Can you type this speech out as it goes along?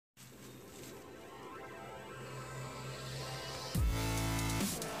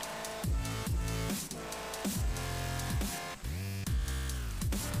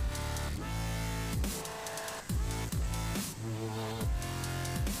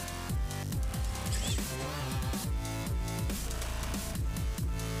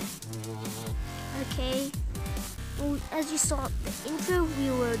Okay. Well, as you saw in the intro,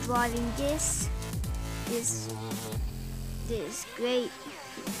 we were driving this great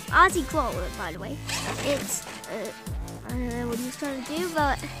Aussie crawler, by the way. It's I don't know what he's trying to do,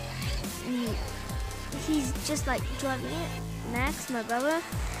 but he's just like driving it. Max, my brother,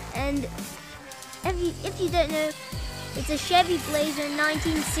 and if you don't know, it's a Chevy Blazer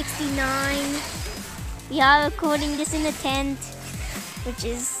 1969. We are recording this in a tent, which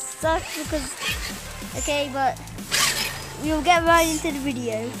is sucks because but we'll get right into the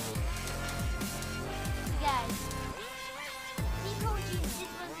video. Guys, he told you this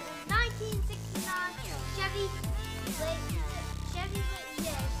was a 1969 Chevy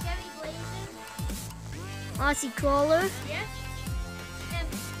Blazer Aussie crawler. Yes.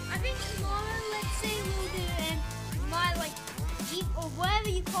 I think tomorrow, let's say we'll do my like Jeep or whatever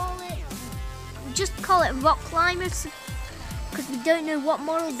you call it. Just call it rock climbers because we don't know what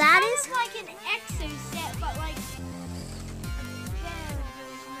model that is. It's like an Exo set, but like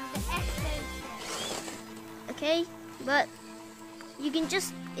the Exo set. Okay, but you can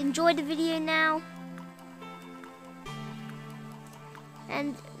just enjoy the video now.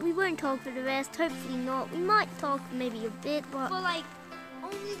 And we won't talk for the rest, hopefully not. We might talk maybe a bit, but for like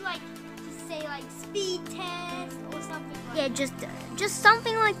only like to say like speed test or something like yeah, just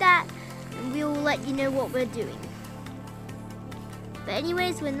something like that, and we'll let you know what we're doing. But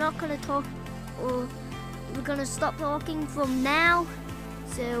anyways, we're not gonna talk, or we're gonna stop talking from now.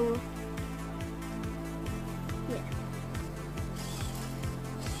 So yeah.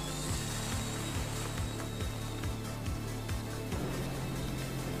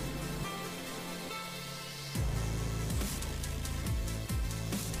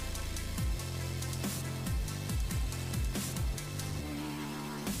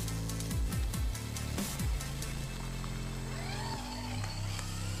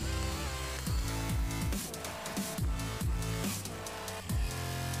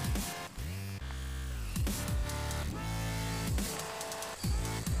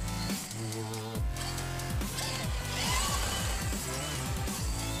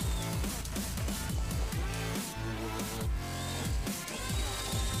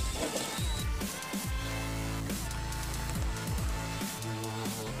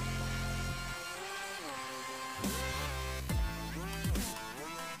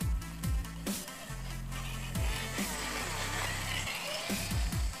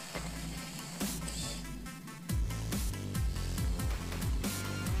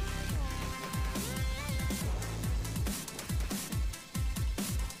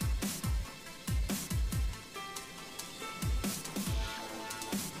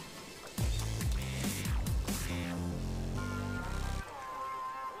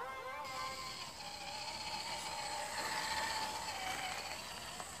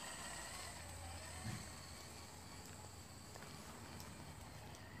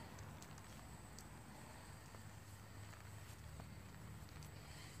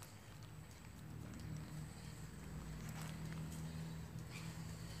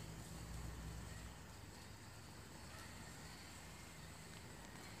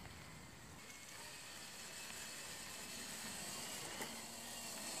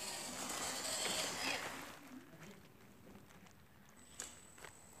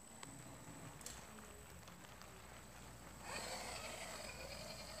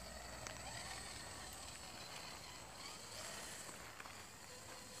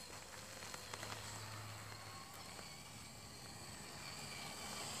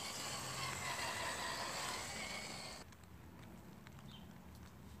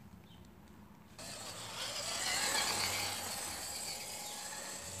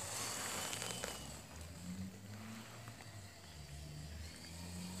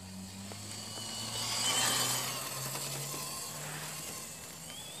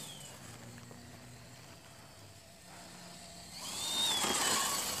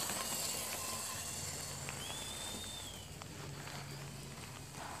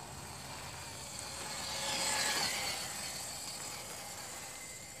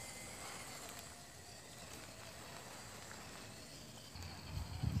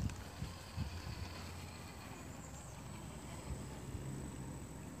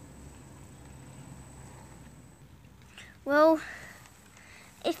 Well,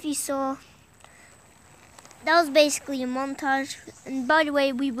 if you saw, that was basically a montage. And by the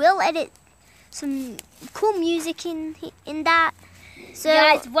way, we will edit some cool music in that. So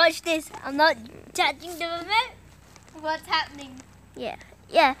guys, watch this. I'm not touching the remote. What's happening?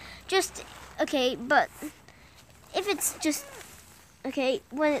 Yeah. Just okay, but if it's just okay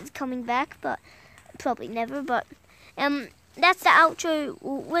when it's coming back, but probably never. But that's the outro.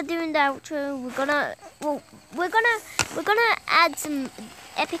 We're doing the outro. We're gonna add some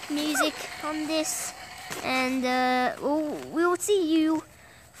epic music on this, and we will see you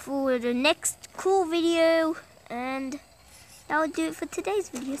for the next cool video, and that will do it for today's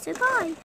video. So bye.